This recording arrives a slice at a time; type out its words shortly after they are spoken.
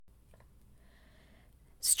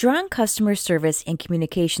Strong customer service and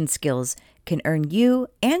communication skills can earn you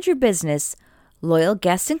and your business loyal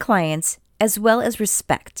guests and clients, as well as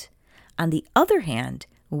respect. On the other hand,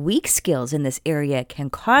 weak skills in this area can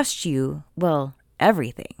cost you, well,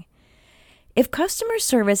 everything. If customer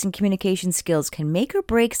service and communication skills can make or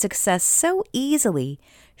break success so easily,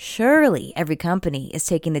 surely every company is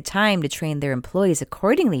taking the time to train their employees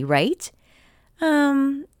accordingly, right?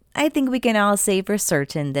 I think we can all say for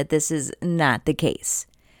certain that this is not the case.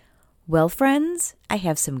 Well, friends, I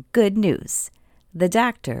have some good news. The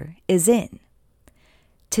doctor is in.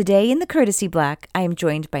 Today in the Courtesy Block, I am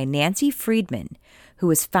joined by Nancy Friedman,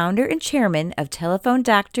 who is founder and chairman of Telephone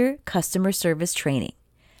Doctor Customer Service Training.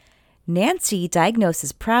 Nancy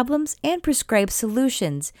diagnoses problems and prescribes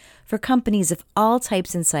solutions for companies of all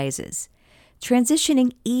types and sizes,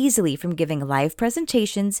 transitioning easily from giving live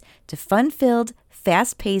presentations to fun-filled,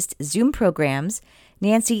 fast-paced Zoom programs.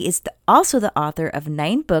 Nancy is also the author of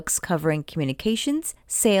 9 books covering communications,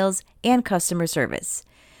 sales, and customer service.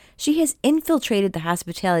 She has infiltrated the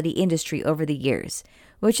hospitality industry over the years,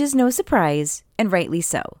 which is no surprise, and rightly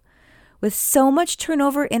so. With so much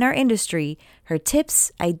turnover in our industry, her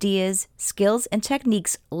tips, ideas, skills, and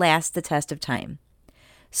techniques last the test of time.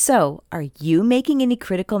 So, are you making any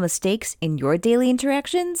critical mistakes in your daily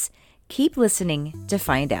interactions? Keep listening to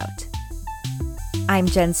find out. I'm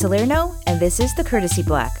Jen Salerno, and this is The Courtesy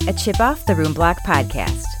Block, a chip off the Room Block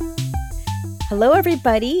podcast. Hello,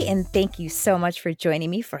 everybody, and thank you so much for joining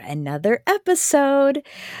me for another episode.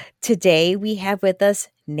 Today, we have with us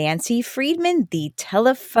Nancy Friedman, the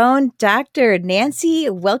telephone doctor. Nancy,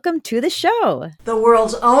 welcome to the show. The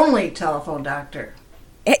world's only telephone doctor.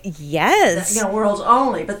 Yes. World's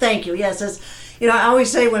only, but thank you. Yes, I always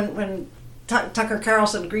say when Tucker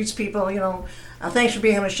Carlson greets people, thanks for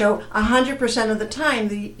being on the show, 100% of the time,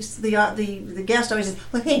 the guest always says,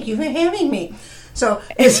 well, thank you for having me. So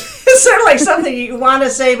it's sort of like something you want to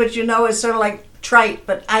say, but it's sort of like trite.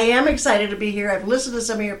 But I am excited to be here. I've listened to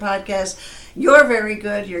some of your podcasts. You're very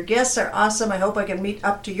good. Your guests are awesome. I hope I can meet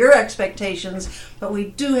up to your expectations. But we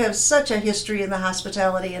do have such a history in the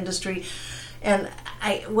hospitality industry. And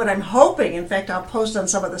what I'm hoping, in fact, I'll post on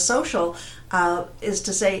some of the social, is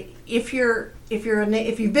to say, if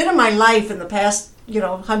you've been in my life in the past,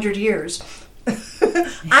 100 years,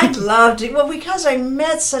 I'd love to. Well, because I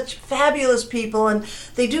met such fabulous people, and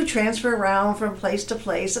they do transfer around from place to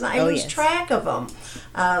place, and I lose track of them.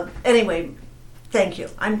 Anyway, thank you.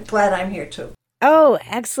 I'm glad I'm here too. Oh,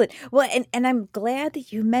 excellent. Well, and I'm glad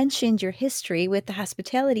that you mentioned your history with the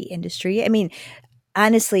hospitality industry. I mean,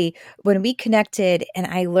 honestly, when we connected and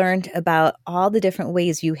I learned about all the different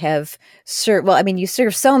ways you have served, you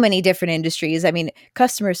serve so many different industries. I mean,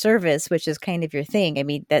 customer service, which is kind of your thing. I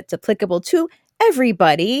mean, that's applicable to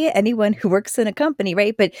everybody, anyone who works in a company,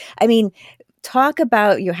 right? But I mean, talk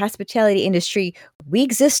about your hospitality industry. We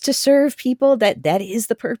exist to serve people. That is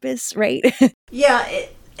the purpose, right? Yeah.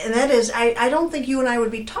 And that is, I don't think you and I would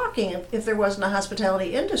be talking if there wasn't a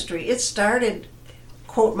hospitality industry. It started,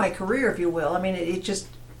 quote, my career, if you will. I mean, it's just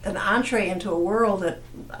an entree into a world that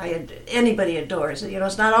anybody adores.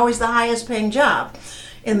 It's not always the highest paying job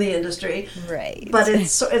in the industry, right? But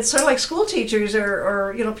it's sort of like school teachers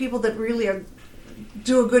or people that really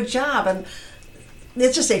do a good job, and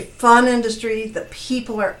it's just a fun industry. The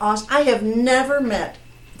people are awesome. I have never met,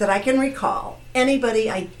 that I can recall, anybody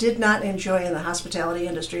I did not enjoy in the hospitality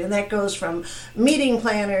industry, and that goes from meeting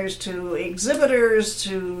planners to exhibitors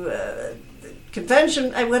to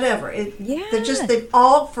convention, whatever. They've got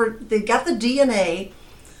the DNA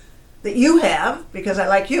that you have, because I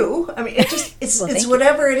like you. I mean, it's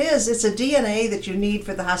whatever it is. It's a DNA that you need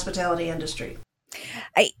for the hospitality industry.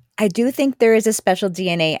 I do think there is a special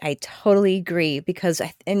DNA. I totally agree, because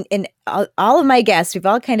in all of my guests, we've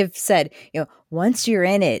all kind of said, once you're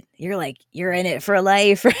in it, you're in it for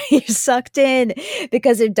life. You're sucked in,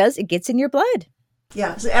 because it gets in your blood.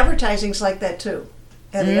 Yeah, so advertising's like that too,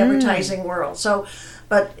 in the advertising world. So,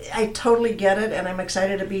 but I totally get it, and I'm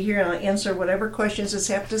excited to be here, and I'll answer whatever questions is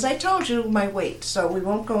happened. As I told you, my weight, so we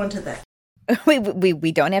won't go into that.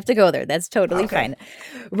 We don't have to go there. That's totally fine.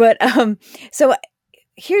 But so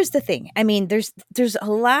here's the thing. I mean, there's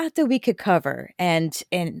a lot that we could cover, and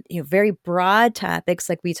very broad topics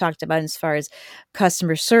like we talked about as far as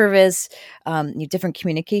customer service, different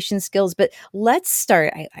communication skills. But let's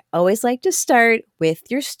start. I always like to start with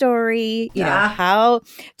your story.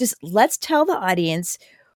 Let's tell the audience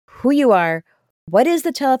who you are. What is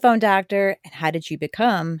the telephone doctor, and how did you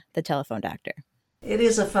become the telephone doctor? It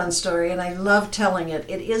is a fun story, and I love telling it.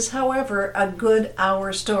 It is, however, a good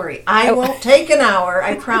hour story. I won't take an hour,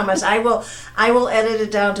 I promise. I will edit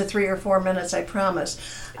it down to 3 or 4 minutes, I promise.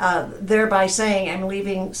 Thereby saying I'm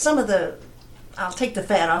leaving some of the, I'll take the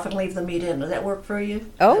fat off and leave the meat in. Does that work for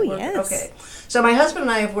you? Oh, yes. Okay. So my husband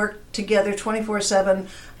and I have worked together 24/7,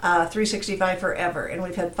 365 forever, and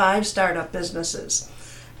we've had 5 startup businesses.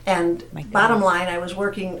 And bottom line, I was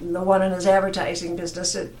working the one in his advertising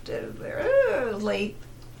business at late,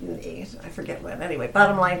 I forget when. Anyway,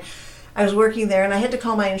 bottom line, I was working there, and I had to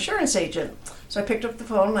call my insurance agent. So I picked up the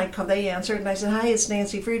phone, and they answered, and I said, "Hi, it's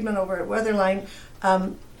Nancy Friedman over at Weatherline.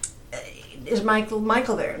 Is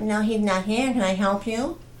Michael there?" "No, he's not here. Can I help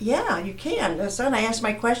you?" "Yeah, you can." So I asked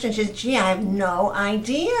my question. She said, "Gee, I have no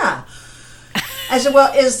idea." I said,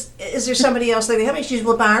 "Well, is there somebody else that can help me?" She said,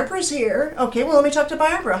 "Well, Barbara's here." "Okay, well, let me talk to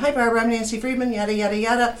Barbara." "Hi, Barbara, I'm Nancy Friedman, yada, yada,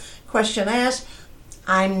 yada." Question asked.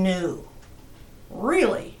 "I'm new."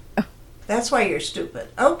 "Really? That's why you're stupid."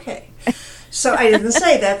 "Okay." So I didn't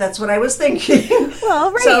say that. That's what I was thinking.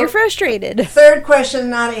 Well, right, so, you're frustrated. Third question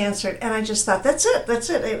not answered. And I just thought, that's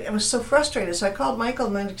it. I was so frustrated. So I called Michael,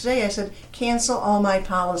 and the next day I said, "Cancel all my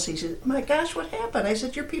policies." He said, "My gosh, what happened?" I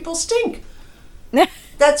said, "Your people stink."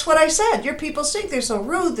 That's what I said. "Your people stink. They're so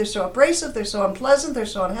rude. They're so abrasive. They're so unpleasant. They're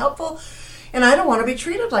so unhelpful. And I don't want to be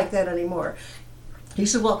treated like that anymore." He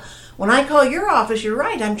said, "Well, when I call your office, you're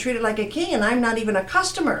right. I'm treated like a king, and I'm not even a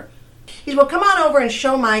customer." He said, "Well, come on over and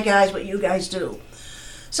show my guys what you guys do."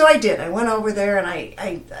 So I did. I went over there, and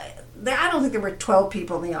I don't think there were 12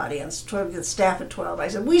 people in the audience, 12, the staff at 12. I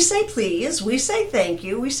said, "We say please. We say thank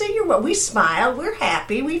you. We say you're what. We smile. We're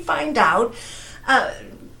happy. We find out."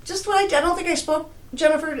 Just what I did. I don't think I spoke,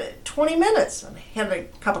 Jennifer, 20 minutes. I had a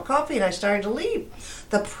cup of coffee, and I started to leave.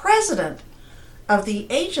 The president of the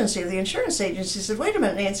agency, of the insurance agency, said, "Wait a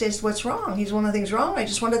minute, Nancy." I said, "What's wrong?" He said, "One of the things wrong. I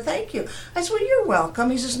just want to thank you." I said, "Well, you're welcome."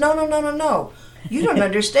 He says, No. You don't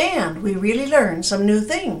understand. We really learned some new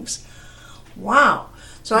things." Wow.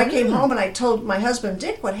 So I came home, and I told my husband,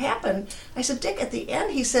 Dick, what happened. I said, "Dick," at the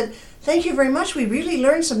end, he said, "Thank you very much. We really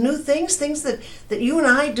learned some new things that you and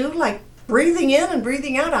I do, like breathing in and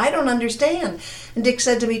breathing out. I don't understand." And Dick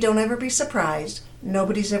said to me, "Don't ever be surprised.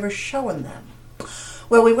 Nobody's ever showing them."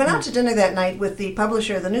 Well, we went out to dinner that night with the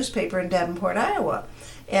publisher of the newspaper in Davenport, Iowa.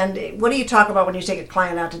 And what do you talk about when you take a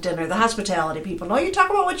client out to dinner? The hospitality people. No, you talk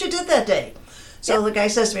about what you did that day. So the guy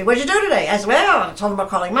says to me, "What'd you do today?" I said, "Well," I told him about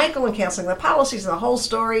calling Michael and canceling the policies and the whole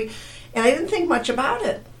story. And I didn't think much about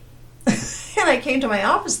it. And I came to my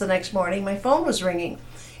office the next morning. My phone was ringing.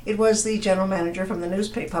 It was the general manager from the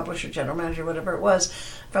newspaper, publisher, general manager, whatever it was,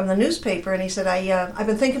 from the newspaper. And he said, I've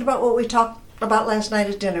been thinking about what we talked about last night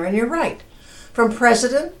at dinner. And you're right. From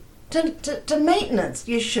president to maintenance,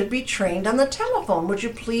 you should be trained on the telephone. Would you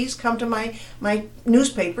please come to my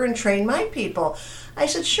newspaper and train my people?" I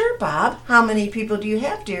said, "Sure, Bob. How many people do you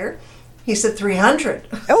have, dear?" He said, 300.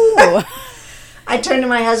 Oh. I turned to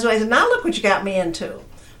my husband. I said, "Now look what you got me into."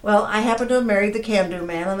 Well, I happened to have married the can-do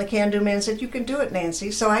man, and the can-do man said, "You can do it, Nancy."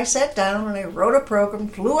 So I sat down, and I wrote a program,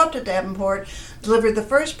 flew up to Davenport, delivered the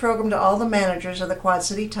first program to all the managers of the Quad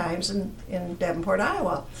City Times in Davenport,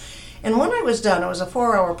 Iowa. And when I was done, it was a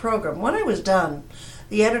 4-hour program. When I was done,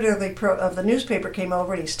 the editor of the newspaper came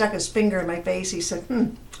over, and he stuck his finger in my face. He said,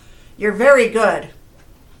 "You're very good.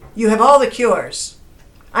 You have all the cures.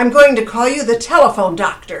 I'm going to call you the telephone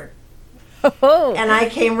doctor." Oh. And I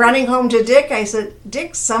came running home to Dick. I said,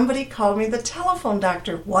 "Dick, somebody called me the telephone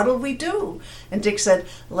doctor. What'll we do?" And Dick said,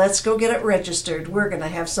 "Let's go get it registered. We're going to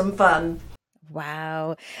have some fun."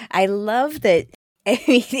 Wow. I love that. I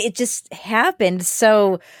mean, it just happened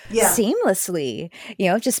so seamlessly,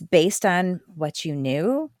 just based on what you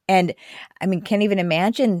knew. And I mean, can't even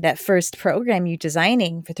imagine that first program you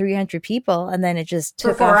designing for 300 people, and then it just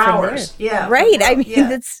took for 4 off hours. from there. Yeah. Right. I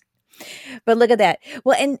mean, but look at that.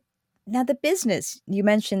 Well, and now the business, you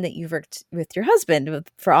mentioned that you've worked with your husband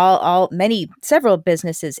for several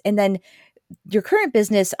businesses. And then your current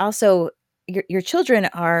business also, your children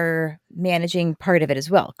are managing part of it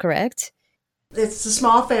as well, correct? It's a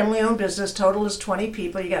small family-owned business. Total is 20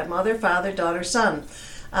 people. You got mother, father, daughter, son.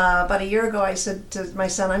 About a year ago, I said to my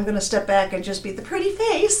son, "I'm going to step back and just be the pretty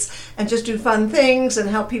face and just do fun things and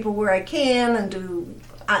help people where I can and do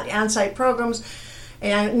on-site programs.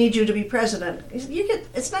 And I need you to be president."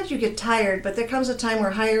 It's not you get tired, but there comes a time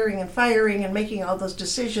where hiring and firing and making all those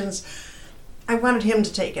decisions, I wanted him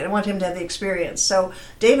to take it. I want him to have the experience. So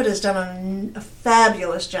David has done a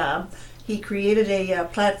fabulous job. He created a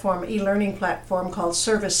platform, e-learning platform called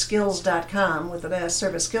serviceskills.com with an S,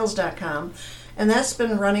 serviceskills.com. And that's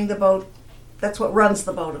been running the boat. That's what runs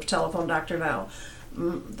the boat of Telephone Doctor now.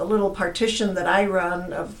 The little partition that I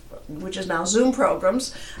run of which is now Zoom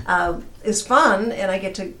programs, is fun, and I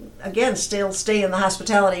get to, again, still stay in the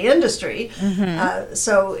hospitality industry.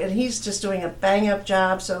 And he's just doing a bang-up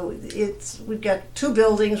job. So we've got 2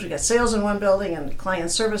 buildings. We've got sales in one building and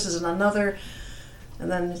client services in another. And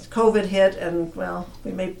then COVID hit, and, well,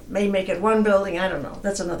 we may make it one building. I don't know.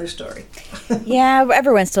 That's another story. Yeah,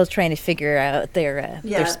 everyone's still trying to figure out their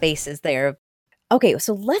spaces there. Okay,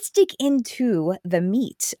 so let's dig into the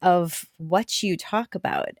meat of what you talk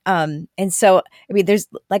about. And so, I mean, there's,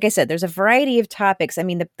 like I said, there's a variety of topics. I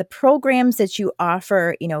mean, the programs that you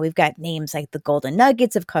offer, we've got names like the Golden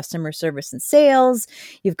Nuggets of customer service and sales.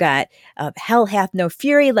 You've got Hell Hath No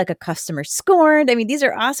Fury, like a customer scorned. I mean, these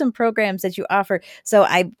are awesome programs that you offer. So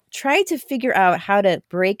I tried to figure out how to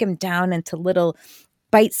break them down into little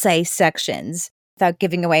bite-sized sections without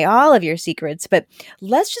giving away all of your secrets. But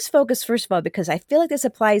let's just focus, first of all, because I feel like this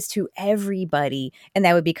applies to everybody, and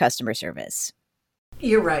that would be customer service.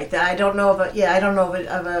 You're right. I don't know of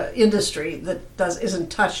an industry that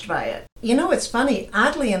isn't touched by it. It's funny.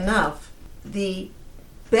 Oddly enough, the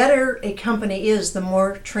better a company is, the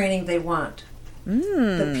more training they want.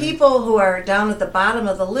 The people who are down at the bottom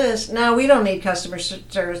of the list, now we don't need customer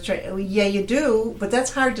service training. Yeah, you do, but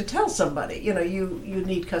that's hard to tell somebody. You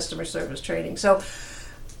need customer service training. So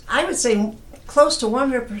I would say close to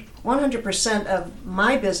 100% of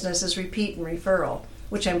my business is repeat and referral,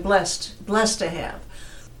 which I'm blessed to have.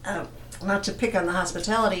 Not to pick on the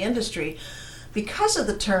hospitality industry, because of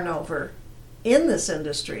the turnover in this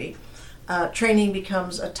industry, training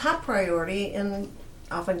becomes a top priority, and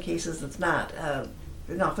often cases it's not.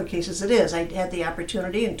 In often cases it is. I had the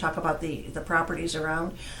opportunity, and talk about the properties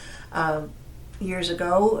around. Years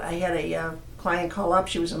ago, I had a client call up.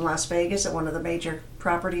 She was in Las Vegas at one of the major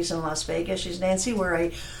properties in Las Vegas. She's, Nancy, we're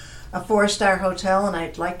a 4-star hotel, and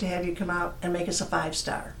I'd like to have you come out and make us a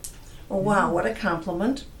 5-star. Well, wow, what a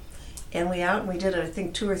compliment. And we did, I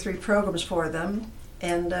think, 2 or 3 programs for them.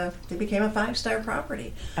 And they became a 5-star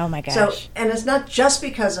property. Oh my gosh. So, and it's not just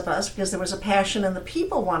because of us, because there was a passion and the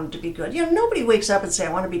people wanted to be good. Nobody wakes up and say,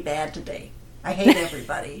 I want to be bad today. I hate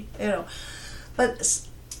everybody. But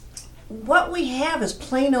what we have is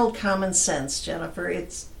plain old common sense, Jennifer.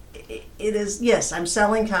 It is, yes, I'm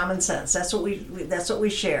selling common sense. That's what we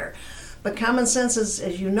share. But common sense is,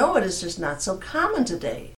 as you know, it is just not so common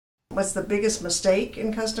today. What's the biggest mistake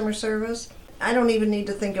in customer service? I don't even need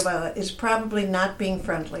to think about it. It's probably not being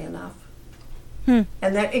friendly enough. And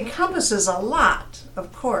that encompasses a lot,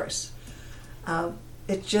 of course.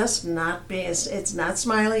 It's just not being, it's not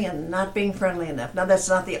smiling and not being friendly enough. Now, that's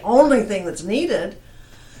not the only thing that's needed.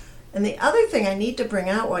 And the other thing I need to bring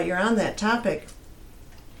out while you're on that topic,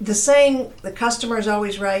 the saying, the customer is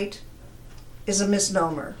always right, is a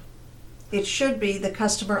misnomer. It should be the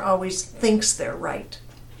customer always thinks they're right.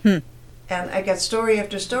 And I got story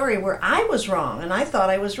after story where I was wrong and I thought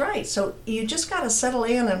I was right. So you just got to settle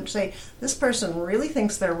in and say, this person really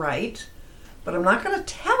thinks they're right, but I'm not going to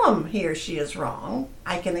tell him he or she is wrong.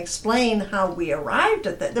 I can explain how we arrived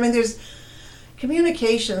at that. I mean, there's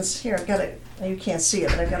communications. Here, you can't see it,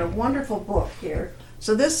 but I've got a wonderful book here.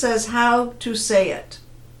 So this says How to Say It.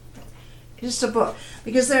 Just a book.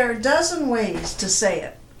 Because there are a dozen ways to say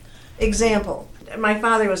it. Example. My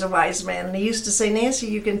father was a wise man, and he used to say, Nancy,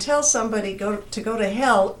 you can tell somebody to go to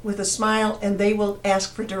hell with a smile, and they will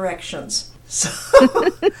ask for directions. So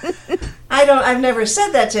I've never said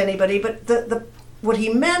that to anybody, but what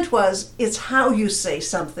he meant was, it's how you say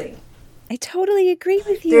something. I totally agree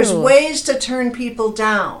with you. There's ways to turn people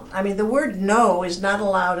down. I mean, the word no is not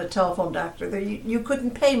allowed at telephone doctor. You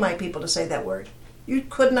couldn't pay my people to say that word. You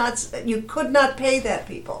could not pay that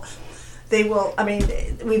people. They will, I mean,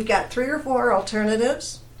 we've got 3 or 4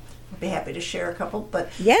 alternatives. I'd be happy to share a couple, but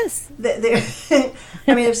yes. I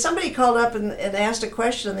mean, if somebody called up and asked a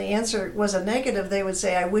question and the answer was a negative, they would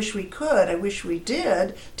say, I wish we could, I wish we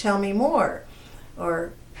did, tell me more.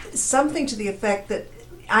 Or something to the effect that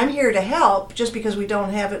I'm here to help, just because we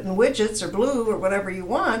don't have it in widgets or blue or whatever you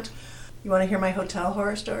want. You want to hear my hotel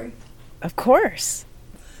horror story? Of course.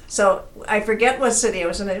 So I forget what city I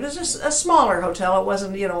was in. It was just a smaller hotel. It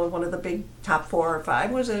wasn't, one of the big top 4 or 5.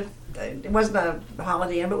 It wasn't a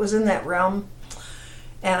Holiday Inn, but it was in that realm.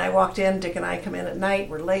 And I walked in. Dick and I come in at night.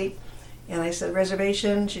 We're late. And I said,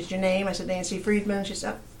 reservation. She said, your name? I said, Nancy Friedman. She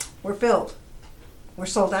said, we're filled. We're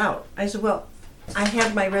sold out. I said, well, I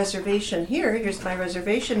have my reservation here. Here's my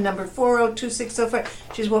reservation, number 402605.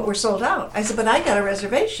 She said, well, we're sold out. I said, but I got a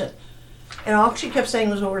reservation. And all she kept saying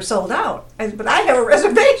was, well, we're sold out. I said, but I have a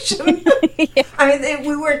reservation. Yeah. I mean,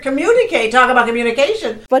 we weren't talking about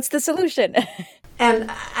communication. What's the solution?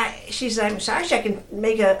 And she said, I'm sorry, I can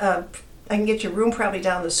make a I can get your room probably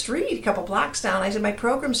down the street, a couple blocks down. I said, my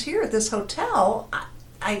program's here at this hotel.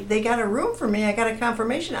 They got a room for me. I got a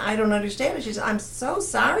confirmation. I don't understand it. She said, I'm so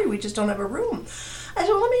sorry. We just don't have a room. I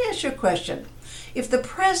said, well, let me ask you a question. If the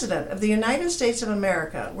President of the United States of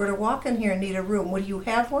America were to walk in here and need a room, would you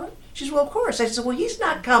have one? She said, well, of course. I said, well, he's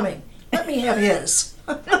not coming. Let me have his.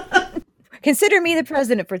 Consider me the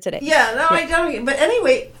president for today. Yeah, no, I don't. But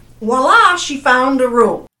anyway, voila, she found a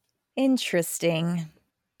room. Interesting.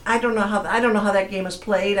 I don't know how that game is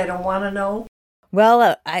played. I don't want to know.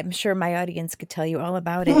 Well, I'm sure my audience could tell you all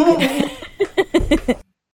about it.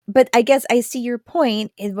 But I guess I see your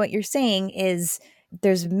point in what you're saying is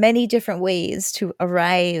there's many different ways to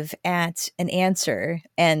arrive at an answer,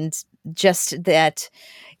 and just that,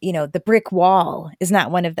 the brick wall is not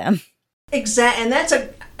one of them. Exactly. And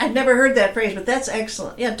I've never heard that phrase, but that's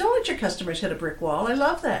excellent. Yeah, don't let your customers hit a brick wall. I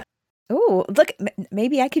love that. Oh, look,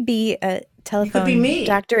 maybe I could be a telephone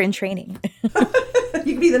doctor in training. You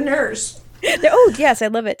could be the nurse. Oh, yes, I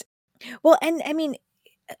love it. Well, and I mean,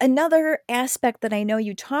 another aspect that I know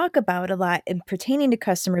you talk about a lot in pertaining to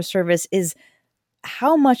customer service is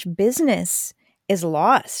how much business is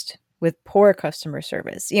lost with poor customer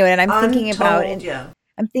service. And I'm thinking about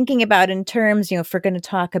I'm thinking about in terms, if we're going to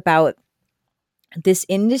talk about this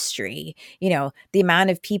industry, the amount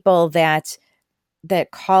of people that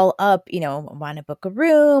call up, want to book a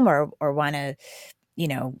room or want to,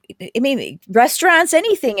 restaurants,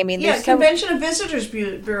 anything. Convention and visitors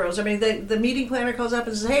bureaus. The meeting planner calls up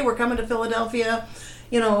and says, hey, we're coming to Philadelphia.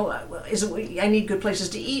 I need good places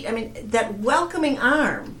to eat. That welcoming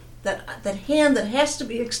arm, that hand that has to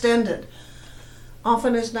be extended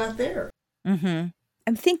often is not there. Mm-hmm.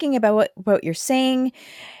 I'm thinking about what you're saying,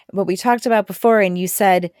 what we talked about before, and you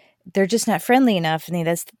said they're just not friendly enough.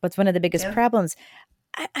 That's what's one of the biggest problems.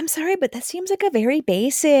 I'm sorry, but that seems like a very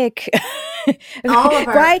basic.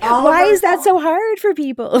 Why is that so hard for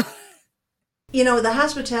people? The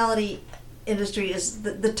hospitality industry is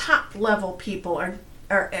the top level people are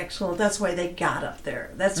excellent. That's why they got up there.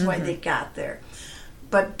 That's why they got there.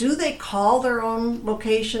 But do they call their own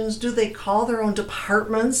locations? Do they call their own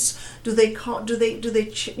departments? One of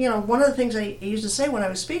the things I used to say when I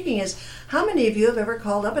was speaking is, how many of you have ever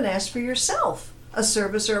called up and asked for yourself a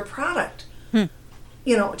service or a product?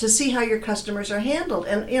 To see how your customers are handled.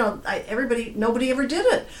 And, nobody ever did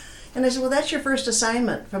it. And I said, well, that's your first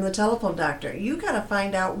assignment from the telephone doctor. You got to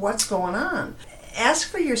find out what's going on. Ask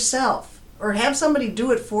for yourself. Or have somebody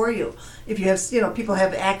do it for you. If you have, people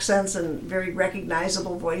have accents and very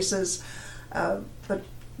recognizable voices, but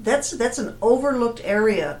that's an overlooked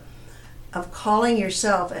area of calling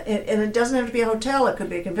yourself. And it doesn't have to be a hotel. It could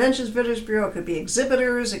be a conventions visitors bureau. It could be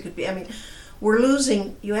exhibitors. It could be. We're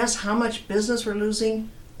losing. You ask how much business we're losing?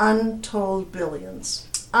 Untold billions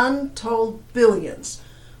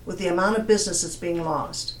with the amount of business that's being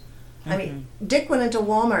lost. Mm-hmm. Dick went into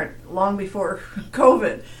Walmart long before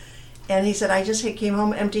COVID. And he said, I just came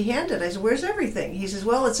home empty-handed. I said, where's everything? He says,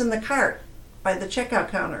 well, it's in the cart by the checkout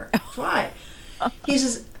counter. That's why. He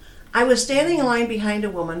says, I was standing in line behind a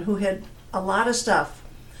woman who had a lot of stuff,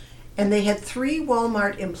 and they had 3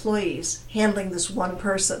 Walmart employees handling this one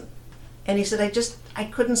person. And he said, I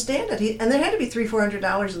couldn't stand it. And there had to be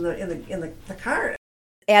 $300-400 in the cart.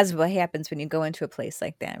 As what happens when you go into a place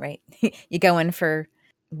like that, right? You go in for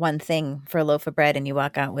one thing, for a loaf of bread, and you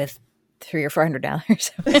walk out with $300 or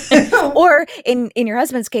 $400. Or in your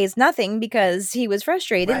husband's case, nothing, because he was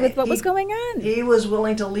frustrated with what was going on. He was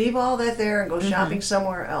willing to leave all that there and go shopping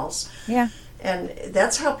somewhere else. Yeah. And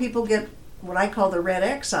that's how people get what I call the red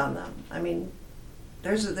X on them.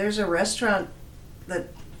 There's a restaurant that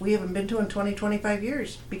we haven't been to in 25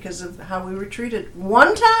 years because of how we were treated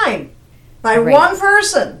one time by one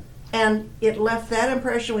person. And it left that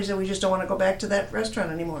impression. We said, we just don't want to go back to that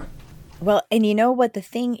restaurant anymore. Well, and you know what the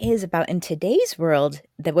thing is about in today's world,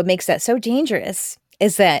 that what makes that so dangerous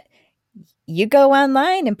is that you go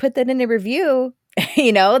online and put that in a review,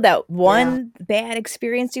 that one bad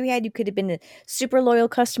experience you had, you could have been a super loyal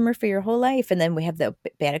customer for your whole life. And then we have the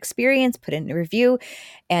bad experience, put in a review,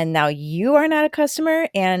 and now you are not a customer.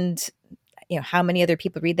 And, how many other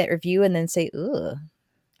people read that review and then say, ugh,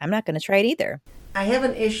 I'm not going to try it either. I have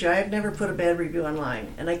an issue. I have never put a bad review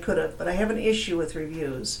online, and I could have, but I have an issue with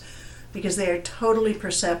reviews. Because they are totally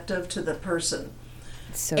perceptive to the person.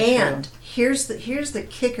 So and true. here's the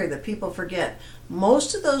kicker that people forget.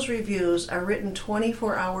 Most of those reviews are written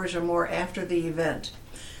 24 hours or more after the event.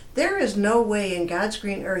 There is no way in God's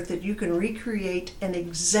green earth that you can recreate an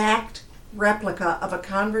exact replica of a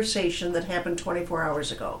conversation that happened 24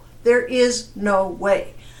 hours ago. There is no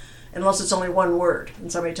way. Unless it's only one word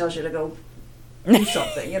and somebody tells you to go do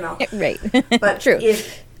something, Right. But true.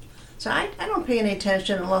 So I don't pay any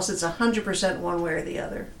attention unless it's 100% one way or the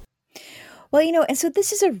other. Well, and so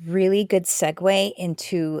this is a really good segue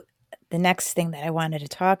into the next thing that I wanted to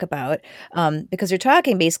talk about, because we're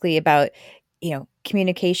talking basically about,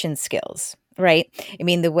 communication skills, right? I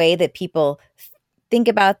mean, the way that people think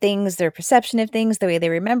about things, their perception of things, the way they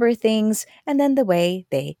remember things, and then the way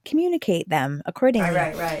they communicate them accordingly.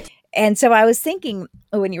 Right. And so I was thinking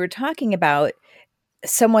when you were talking about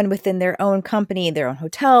someone within their own company, their own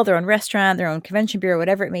hotel, their own restaurant, their own convention bureau,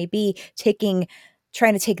 whatever it may be,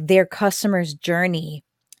 trying to take their customer's journey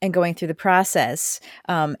and going through the process,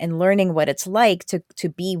 and learning what it's like to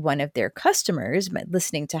be one of their customers,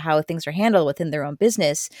 listening to how things are handled within their own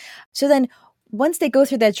business. So then once they go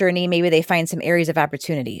through that journey, maybe they find some areas of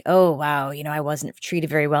opportunity. Oh, wow, I wasn't treated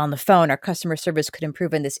very well on the phone. Our customer service could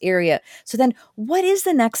improve in this area. So then what is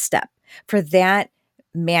the next step for that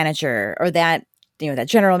manager or that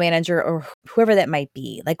general manager or whoever that might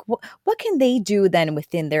be? Like what can they do then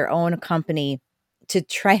within their own company to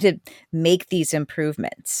try to make these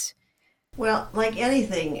improvements? Well, like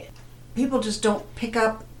anything, people just don't pick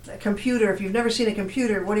up a computer. If you've never seen a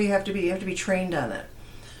computer, what do you have to be? You have to be trained on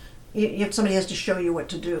it. Somebody has to show you what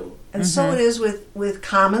to do. And so it is with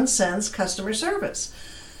common sense customer service.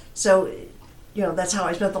 So, that's how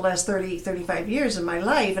I spent the last 35 years of my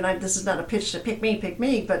life. And this is not a pitch to pick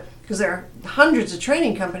me, but because there are hundreds of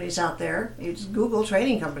training companies out there. You just Google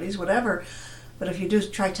training companies, whatever. But if you do,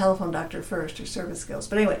 try Telephone Doctor first or service skills.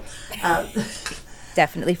 But anyway.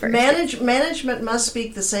 Definitely first. Management must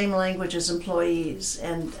speak the same language as employees.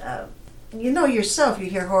 And yourself, you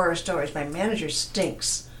hear horror stories. My manager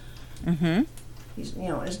stinks. Mm-hmm.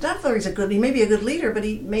 It's not that he may be a good leader, but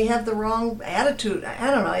he may have the wrong attitude. I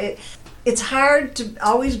don't know. It's hard to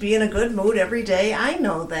always be in a good mood every day. I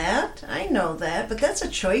know that. But that's a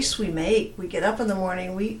choice we make. We get up in the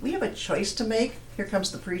morning. We have a choice to make. Here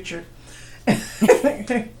comes the preacher.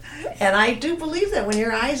 And I do believe that when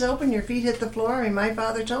your eyes open, your feet hit the floor. I mean, my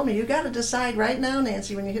father told me, you got to decide right now,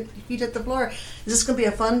 Nancy, when your feet hit the floor, is this going to be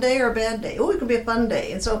a fun day or a bad day? Oh, it could be a fun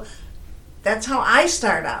day. And so that's how I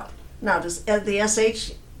start out. Now, does the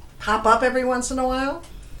SH pop up every once in a while?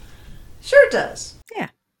 Sure it does. Yeah.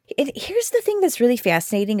 Here's the thing that's really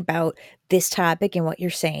fascinating about this topic and what you're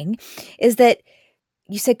saying is that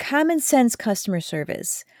you said common sense customer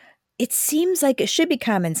service. It seems like it should be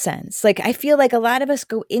common sense. Like, I feel like a lot of us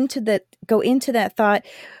go into that thought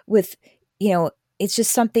with, it's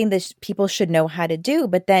just something that people should know how to do.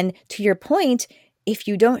 But then to your point, if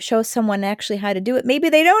you don't show someone actually how to do it, maybe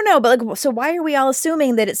they don't know. But so why are we all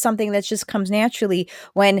assuming that it's something that just comes naturally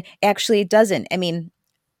when actually it doesn't? I mean,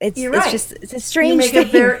 You're right. It's a strange thing.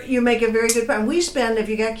 You make a very good point. We spend, if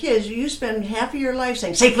you got kids, you spend half of your life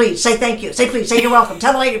saying, say please, say thank you, say please, say you're welcome,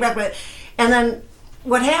 tell the lady, and then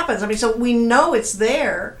what happens? I mean, so we know it's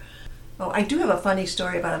there. Oh, I do have a funny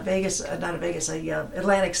story about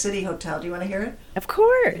Atlantic City hotel. Do you want to hear it? Of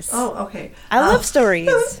course. Oh, okay. I love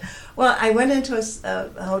stories. Well, I went into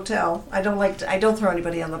a hotel. I don't throw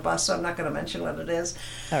anybody on the bus, so I'm not going to mention what it is.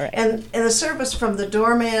 All right. And the service from the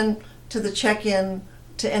doorman to the check-in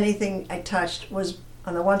to anything I touched was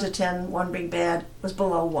on the 1 to 10, 1 being bad, was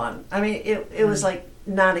below 1. I mean, it was like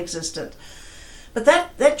non-existent. But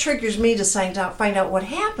that triggers me to find out what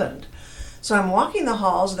happened. So I'm walking the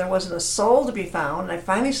halls, and there wasn't a soul to be found. And I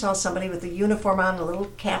finally saw somebody with a uniform on, a little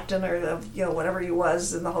captain or whatever he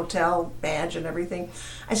was in the hotel badge and everything.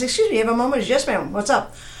 I said, "Excuse me, you have a moment?" He said, "Yes, ma'am. What's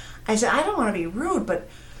up?" I said, "I don't want to be rude, but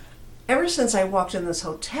ever since I walked in this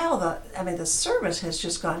hotel, the service has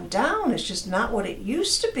just gone down. It's just not what it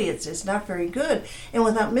used to be. It's not very good." And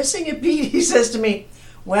without missing a beat, he says to me,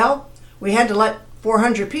 "Well, we had to let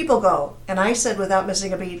 400 people go." And I said, without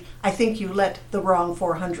missing a beat, "I think you let the wrong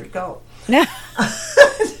 400 go."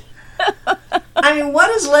 I mean, what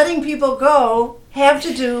does letting people go have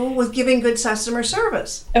to do with giving good customer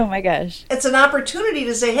service? Oh my gosh. It's an opportunity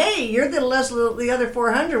to say, hey, you're the other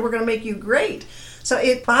 400, we're going to make you great. So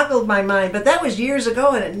it boggled my mind, but that was years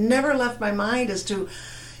ago, and it never left my mind as to,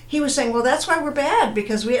 he was saying, well, that's why we're bad,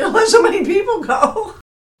 because we had to let so many people go.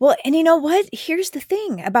 Well, and you know what? Here's the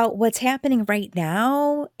thing about what's happening right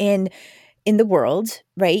now in the world,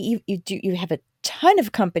 right? You have a ton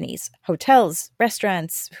of companies, hotels,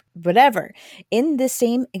 restaurants, whatever, in the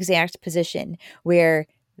same exact position where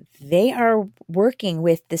they are working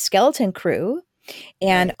with the skeleton crew,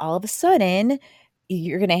 and Right. all of a sudden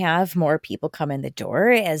you're going to have more people come in the door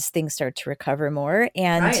as things start to recover more.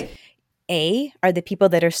 And Right. are the people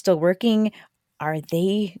that are still working, are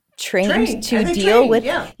they trained to Are they deal trained? with,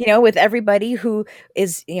 Yeah. with everybody who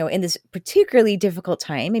is, in this particularly difficult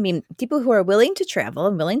time? I mean, people who are willing to travel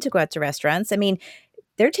and willing to go out to restaurants. I mean,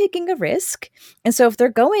 they're taking a risk. And so if they're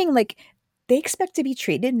going, like, they expect to be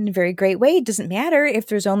treated in a very great way. It doesn't matter if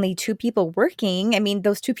there's only 2 people working. I mean,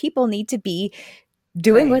 those 2 people need to be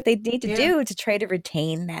doing Right. what they need to do to try to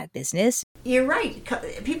retain that business. You're right.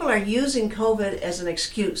 People are using COVID as an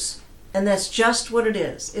excuse, and that's just what it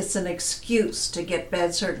is. It's an excuse to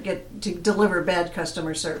to deliver bad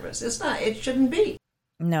customer service. It's not. It shouldn't be.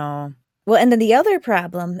 No. Well, and then the other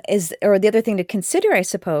problem is, or the other thing to consider, I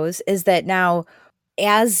suppose, is that now,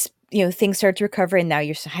 as things start to recover, and now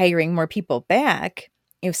you're hiring more people back.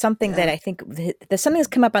 Something that I think there's something that's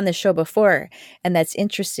come up on this show before, and that's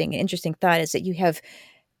interesting. An interesting thought is that you have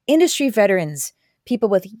industry veterans, people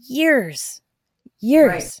with years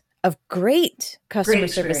of great customer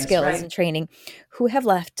service skills and training, who have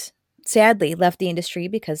sadly left the industry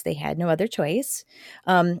because they had no other choice.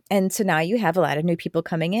 And so now you have a lot of new people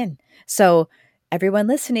coming in. So everyone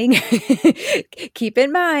listening, keep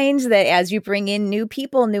in mind that as you bring in new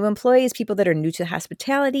people, new employees, people that are new to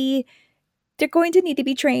hospitality, they're going to need to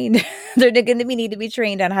be trained. They're going to need to be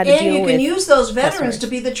trained on how to deal with. And you can use those veterans to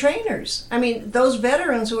be the trainers. I mean, those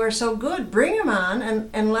veterans who are so good, bring them on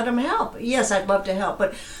and let them help. Yes, I'd love to help,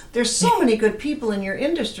 but there's so many good people in your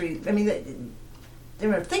industry. I mean,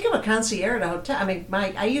 think of a concierge at a hotel. I mean,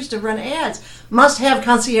 I used to run ads. Must have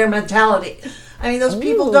concierge mentality. I mean, those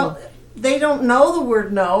people don't know the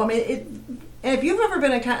word no. I mean, if you've ever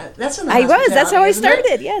been that's in the hospitality. That's how I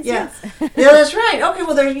started. Yes. Yeah, that's right. Okay,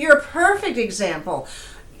 well, you're a perfect example.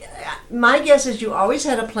 My guess is you always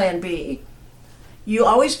had a plan B. You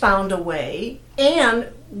always found a way, and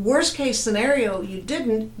worst case scenario, you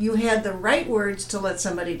didn't. You had the right words to let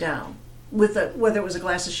somebody down, whether it was a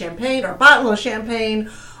glass of champagne or a bottle of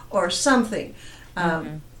champagne or something.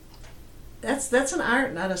 That's an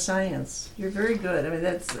art, not a science. You're very good. I mean,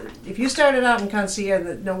 if you started out in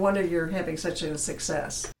concierge, no wonder you're having such a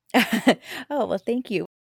success. Oh, well, thank you.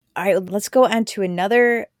 All right, let's go on to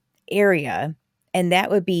another area, and that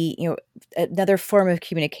would be, another form of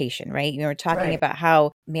communication, right? We're talking about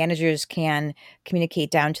how managers can communicate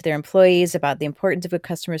down to their employees about the importance of good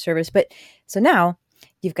customer service. But so now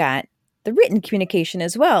you've got the written communication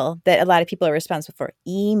as well that a lot of people are responsible for,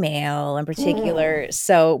 email in particular.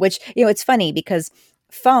 So, which, it's funny because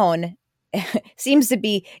phone seems to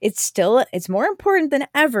be, it's more important than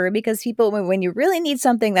ever because people, when you really need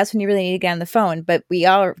something, that's when you really need to get on the phone. But we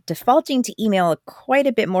are defaulting to email quite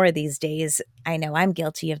a bit more these days. I know I'm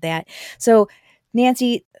guilty of that. So,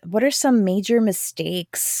 Nancy, what are some major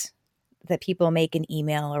mistakes that people make in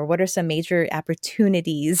email, or what are some major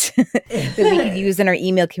opportunities that we can use in our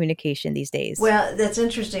email communication these days? Well, that's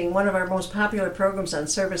interesting. One of our most popular programs on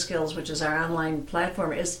Service Skills, which is our online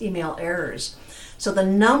platform, is email errors. So the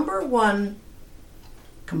number one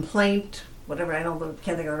complaint, whatever, can't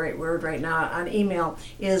think of the right word right now, on email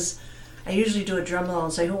is, I usually do a drum roll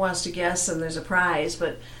and say, who wants to guess? And there's a prize,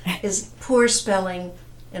 but is poor spelling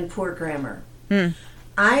and poor grammar.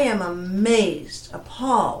 I am amazed,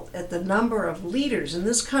 appalled at the number of leaders in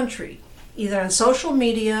this country, either on social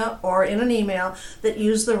media or in an email, that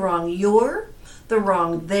use the wrong your, the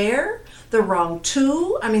wrong there, the wrong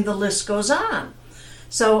to. I mean, the list goes on.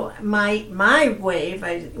 So my wave,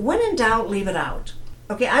 when in doubt, leave it out.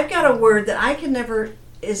 Okay, I've got a word that I can never,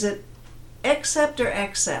 is it accept or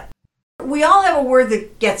accept? We all have a word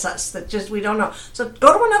that gets us, that just we don't know. So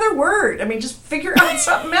go to another word. I mean, just figure out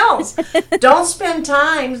something else. Don't spend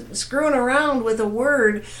time screwing around with a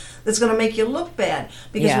word that's going to make you look bad.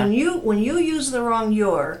 Because when you use the wrong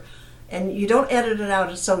your, and you don't edit it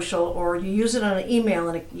out as social, or you use it on an email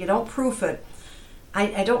and you don't proof it,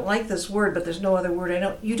 I don't like this word, but there's no other word I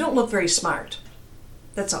know. You don't look very smart.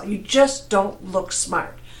 That's all. You just don't look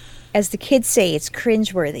smart. As the kids say, it's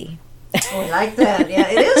cringeworthy. Oh, I like that. Yeah,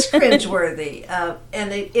 it is cringeworthy.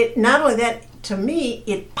 And it not only that, to me,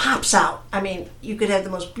 it pops out. I mean, you could have the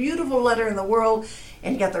most beautiful letter in the world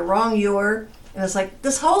and you got the wrong your, and it's like,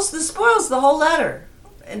 this spoils the whole letter.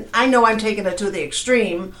 And I know I'm taking it to the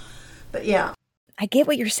extreme, but yeah. I get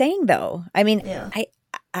what you're saying, though. I mean,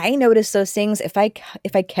 I notice those things. If I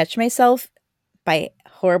catch myself by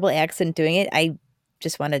horrible accident doing it, I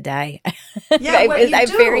just want to die. Yeah,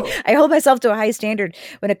 I hold myself to a high standard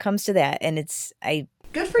when it comes to that, and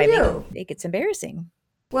good for you. It's embarrassing.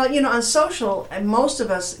 Well, on social, and most of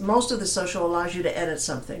the social allows you to edit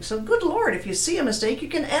something. So good Lord, if you see a mistake, you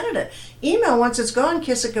can edit it. Email, once it's gone,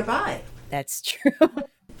 kiss it goodbye. That's true.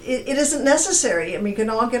 It isn't necessary. I mean, you can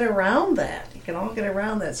all get around that.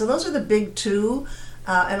 So those are the big two.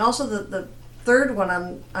 And also the third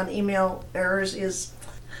one on email errors is,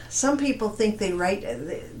 some people think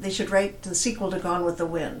they should write the sequel to Gone with the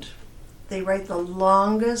Wind. They write the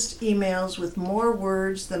longest emails with more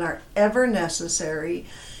words than are ever necessary.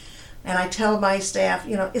 And I tell my staff,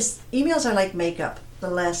 emails are like makeup. The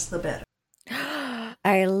less, the better.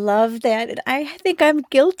 I love that. And I think I'm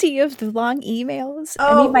guilty of the long emails. Any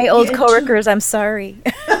of Oh, my old yeah, coworkers, I'm sorry.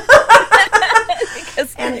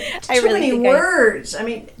 Because and I too really many think words. I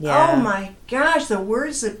mean, Yeah. oh my gosh, the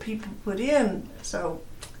words that people put in. So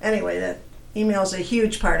anyway, that email is a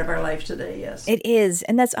huge part of our life today, yes. It is.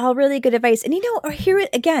 And that's all really good advice. And or hear it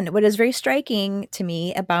again. What is very striking to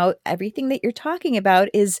me about everything that you're talking about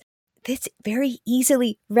is it's very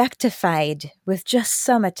easily rectified with just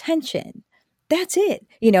some attention. That's it.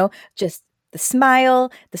 Just the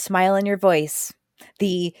smile in your voice,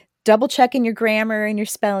 the double check in your grammar and your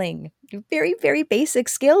spelling. Very, very basic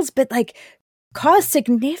skills, but cause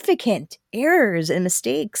significant errors and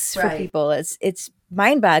mistakes for Right. people. It's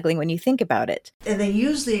mind-boggling when you think about it. And they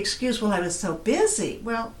use the excuse, well, I was so busy.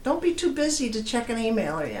 Well, don't be too busy to check an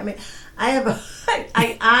email. I mean,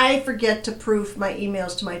 I forget to proof my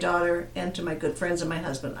emails to my daughter and to my good friends and my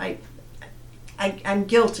husband. I'm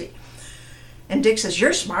guilty. And Dick says,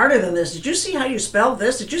 you're smarter than this. Did you see how you spelled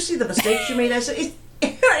this? Did you see the mistakes you made? I said,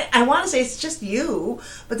 I want to say it's just you,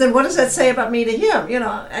 but then what does that say about me to him?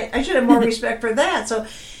 I should have more respect for that. So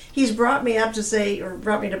he's brought me up to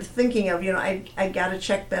thinking of, I got to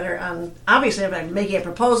check better on, obviously if I'm making a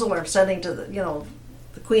proposal or sending to the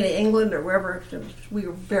Queen of England or wherever. We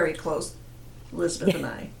were very close, Elizabeth and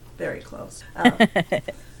I, very close.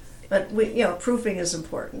 But proofing is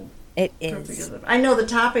important. It is. I know the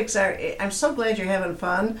topics are, I'm so glad you're having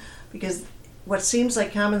fun, because what seems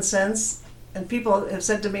like common sense, and people have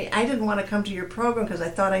said to me, I didn't want to come to your program because I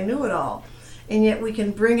thought I knew it all. And yet we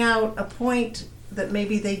can bring out a point that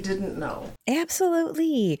maybe they didn't know.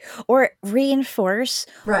 Absolutely. Or reinforce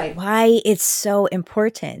Right. why it's so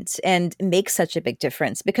important and make such a big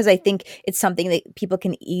difference. Because I think it's something that people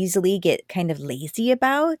can easily get kind of lazy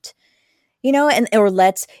about, or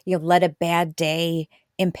let a bad day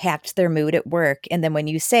impact their mood at work. And then when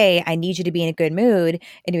you say, I need you to be in a good mood,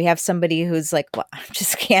 and you have somebody who's like, well, I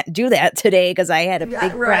just can't do that today because I had a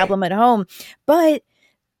big problem at home. But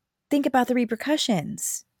think about the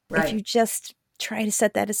repercussions. Right. If you just try to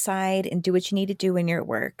set that aside and do what you need to do when you're at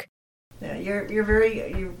work. Yeah,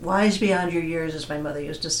 you're wise beyond your years, as my mother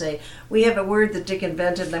used to say. We have a word that Dick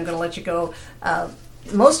invented, and I'm going to let you go.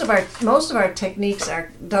 Most of our techniques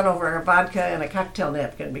are done over a vodka and a cocktail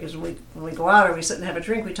napkin, because when we go out or we sit and have a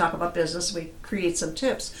drink, we talk about business, we create some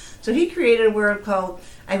tips. So he created a word called,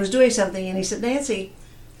 I was doing something, and he said, Nancy,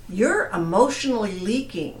 you're emotionally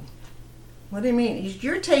leaking. What do you mean?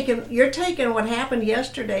 You're taking what happened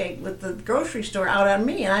yesterday with the grocery store out on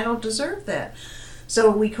me, and I don't deserve that. So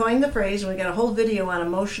we coined the phrase, and we got a whole video on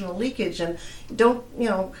emotional leakage. And don't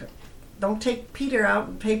take Peter out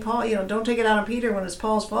and pay Paul. Don't take it out on Peter when it's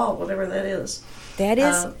Paul's fault, whatever that is. That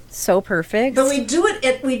is so perfect. But we do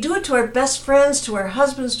it to our best friends, to our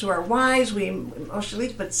husbands, to our wives. We emotionally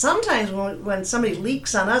leak. But sometimes when somebody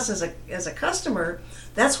leaks on us as a customer,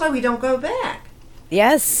 that's why we don't go back.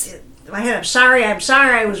 Yes. I'm sorry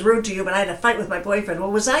I was rude to you, but I had a fight with my boyfriend.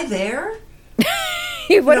 Well, was I there?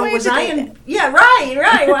 Was I in? Yeah,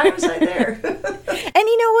 right. Why was I there? And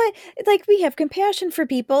you know what? We have compassion for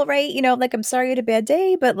people, right? I'm sorry you had a bad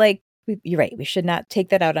day, but you're right. We should not take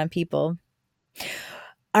that out on people.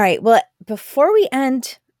 All right. Well, before we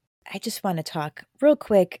end, I just want to talk real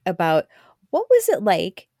quick about what was it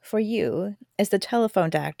like for you as the telephone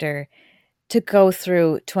doctor to go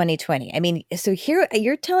through 2020. I mean, so here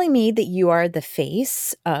you're telling me that you are the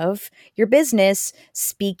face of your business,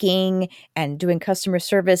 speaking and doing customer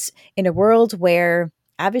service in a world where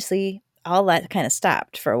obviously all that kind of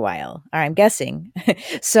stopped for a while, or I'm guessing.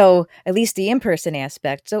 So at least the in-person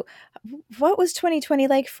aspect. So what was 2020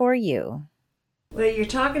 like for you? Well, you're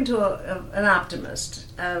talking to an optimist.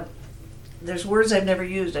 There's words I've never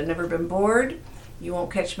used. I've never been bored. You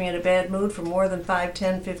won't catch me in a bad mood for more than 5,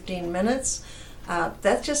 10, 15 minutes.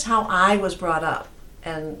 That's just how I was brought up.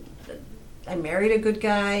 And I married a good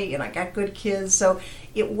guy, and I got good kids. So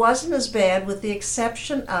it wasn't as bad, with the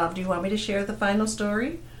exception of, do you want me to share the final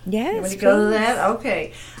story? Yes. You want to go to that?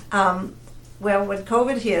 Okay. Well, when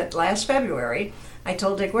COVID hit last February, I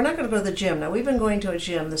told Dick, we're not going to go to the gym. Now, we've been going to a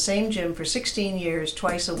gym, the same gym, for 16 years,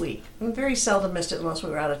 twice a week. We very seldom missed it unless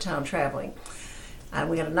we were out of town traveling.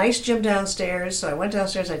 We had a nice gym downstairs, so I went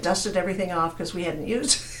downstairs, I dusted everything off because we hadn't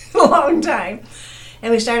used it in a long time,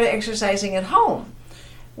 and we started exercising at home.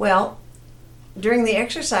 Well, during the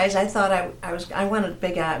exercise, I thought I wanted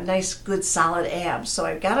big, nice, good, solid abs, so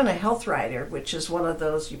I got on a health rider, which is one of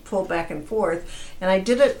those you pull back and forth, and I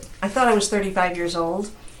did it. I thought I was 35 years old,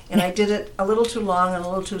 and I did it a little too long and a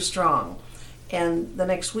little too strong. And the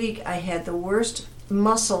next week I had the worst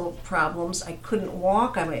muscle problems. I couldn't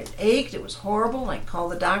walk. I mean, it ached. It was horrible. I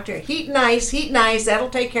called the doctor. Heat and ice. That'll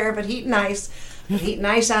take care of it. Heat and ice. Heat and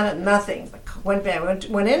ice on it, nothing. Went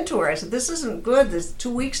into her. I said, this isn't good. There's 2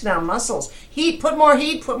 weeks now, muscles. Heat, put more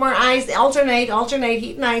ice. Alternate,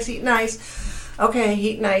 heat and ice. Okay,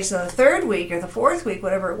 heat and ice. And the third week or the fourth week,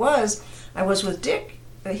 whatever it was, I was with Dick.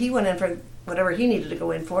 He went in for whatever he needed to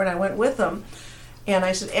go in for, and I went with him. And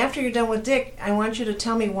I said, after you're done with Dick, I want you to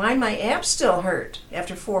tell me why my abs still hurt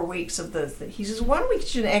after 4 weeks of the thing. He says, why don't we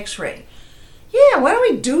get you an x-ray? Yeah, why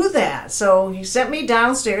don't we do that? So he sent me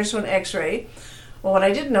downstairs to an x-ray. Well, what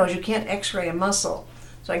I didn't know is you can't x-ray a muscle.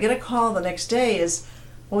 So I get a call the next day is,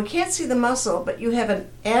 well, we can't see the muscle, but you have an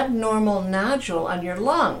abnormal nodule on your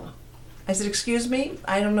lung. I said, excuse me?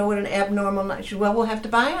 I don't know what an abnormal nodule. Well, we'll have to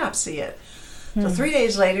biopsy it. So 3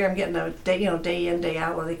 days later, I'm getting a day in, day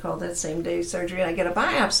out, what they call that, same day surgery, and I get a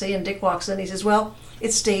biopsy, and Dick walks in, he says, well,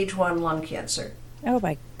 it's stage 1 lung cancer. Oh,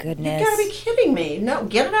 my goodness. You gotta be kidding me. No,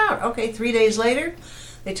 get it out. Okay, 3 days later,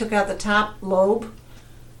 they took out the top lobe,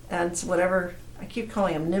 and whatever, I keep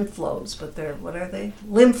calling them lymph nodes, but they're, what are they?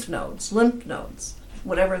 Lymph nodes,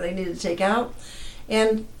 whatever they needed to take out.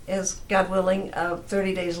 And as God willing,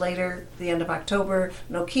 30 days later, the end of October,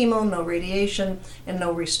 no chemo, no radiation, and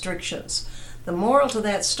no restrictions. The moral to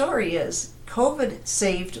that story is COVID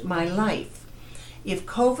saved my life. If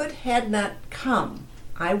COVID had not come,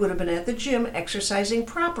 I would have been at the gym exercising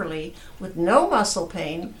properly with no muscle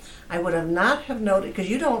pain. I would have not have noted, because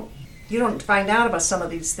you don't find out about some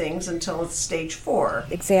of these things until it's stage 4.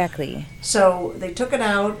 Exactly. So they took it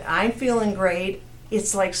out. I'm feeling great.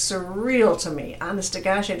 It's like surreal to me. Honest to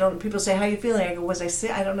gosh, people say, how are you feeling? I go, was I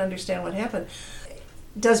sick? I don't understand what happened.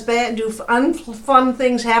 Do unfun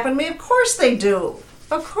things happen to me? Of course they do.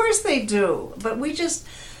 Of course they do. But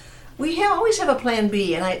always have a plan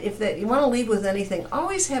B. And if you want to lead with anything,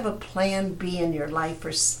 always have a plan B in your life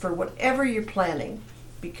for whatever you're planning.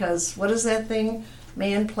 Because what is that thing?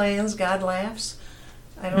 Man plans, God laughs.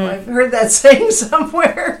 I don't know. I've heard that saying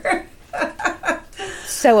somewhere.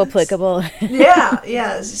 So applicable.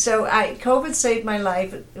 Yeah. So COVID saved my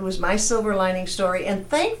life. It was my silver lining story, and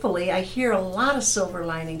thankfully, I hear a lot of silver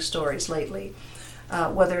lining stories lately.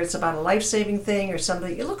 Whether it's about a life-saving thing or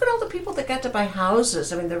something. You look at all the people that got to buy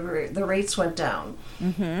houses. I mean, the rates went down,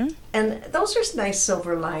 and those are nice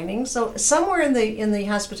silver linings. So somewhere in the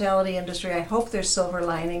hospitality industry, I hope there's silver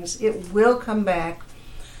linings. It will come back.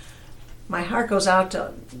 My heart goes out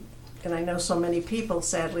to, and I know so many people,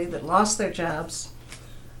 sadly, that lost their jobs.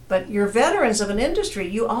 But you're veterans of an industry.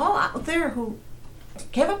 You all out there who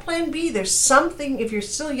have a plan B. There's something, if you're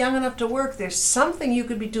still young enough to work, there's something you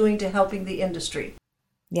could be doing to helping the industry.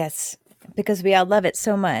 Yes, because we all love it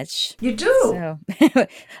so much. You do. So,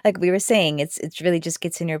 like we were saying, it's really just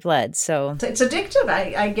gets in your blood. So it's addictive.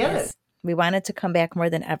 I get it. We want it to come back more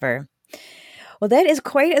than ever. Well, that is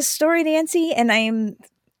quite a story, Nancy, and I am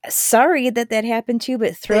sorry that happened to you,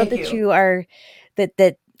 but thrilled that you are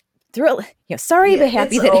that. Thrilled, sorry but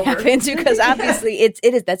happy that it happened, because obviously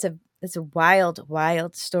that's a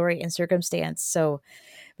wild story and circumstance. So,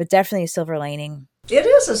 but definitely a silver lining. It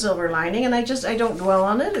is a silver lining, and I don't dwell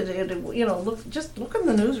on it. Look in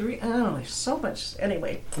the news. I don't know, there's so much.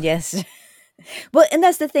 Anyway. Yes. Well, and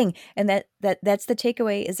that's the thing, and that's the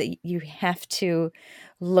takeaway, is that you have to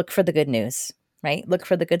look for the good news, right? Look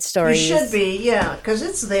for the good stories. You should be, yeah, because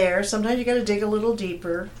it's there. Sometimes you got to dig a little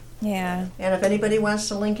deeper. Yeah. And if anybody wants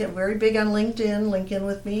to link it, very big on LinkedIn, link in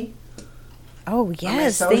with me. Oh,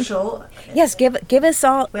 yes. On my social. Yes, give us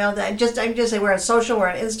all. Well, I just say we're on social. We're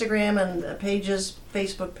on Instagram and pages,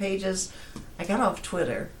 Facebook pages. I got off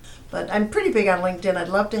Twitter. But I'm pretty big on LinkedIn. I'd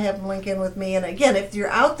love to have them link in with me. And again, if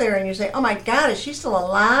you're out there and you say, oh my God, is she still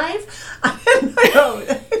alive?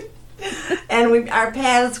 And our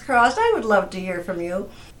paths crossed, I would love to hear from you.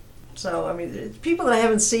 So, I mean, it's people that I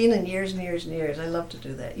haven't seen in years and years and years. I love to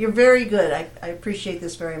do that. You're very good. I appreciate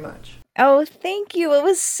this very much. Oh, thank you. It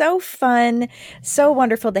was so fun. So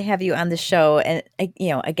wonderful to have you on the show. And,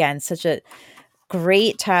 again, such a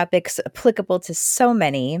great topic, applicable to so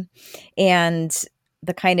many. And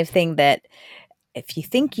the kind of thing that if you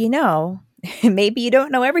think maybe you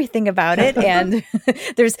don't know everything about it. And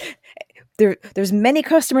there's many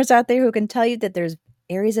customers out there who can tell you that there's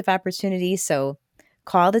areas of opportunity. So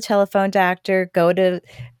call the telephone doctor, go to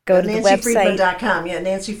the website. NancyFriedman.com. Yeah,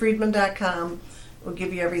 NancyFriedman.com will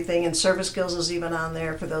give you everything. And Service Skills is even on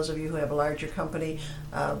there for those of you who have a larger company.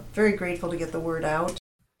 Very grateful to get the word out.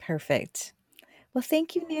 Perfect. Well,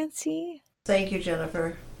 thank you, Nancy. Thank you,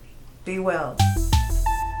 Jennifer. Be well.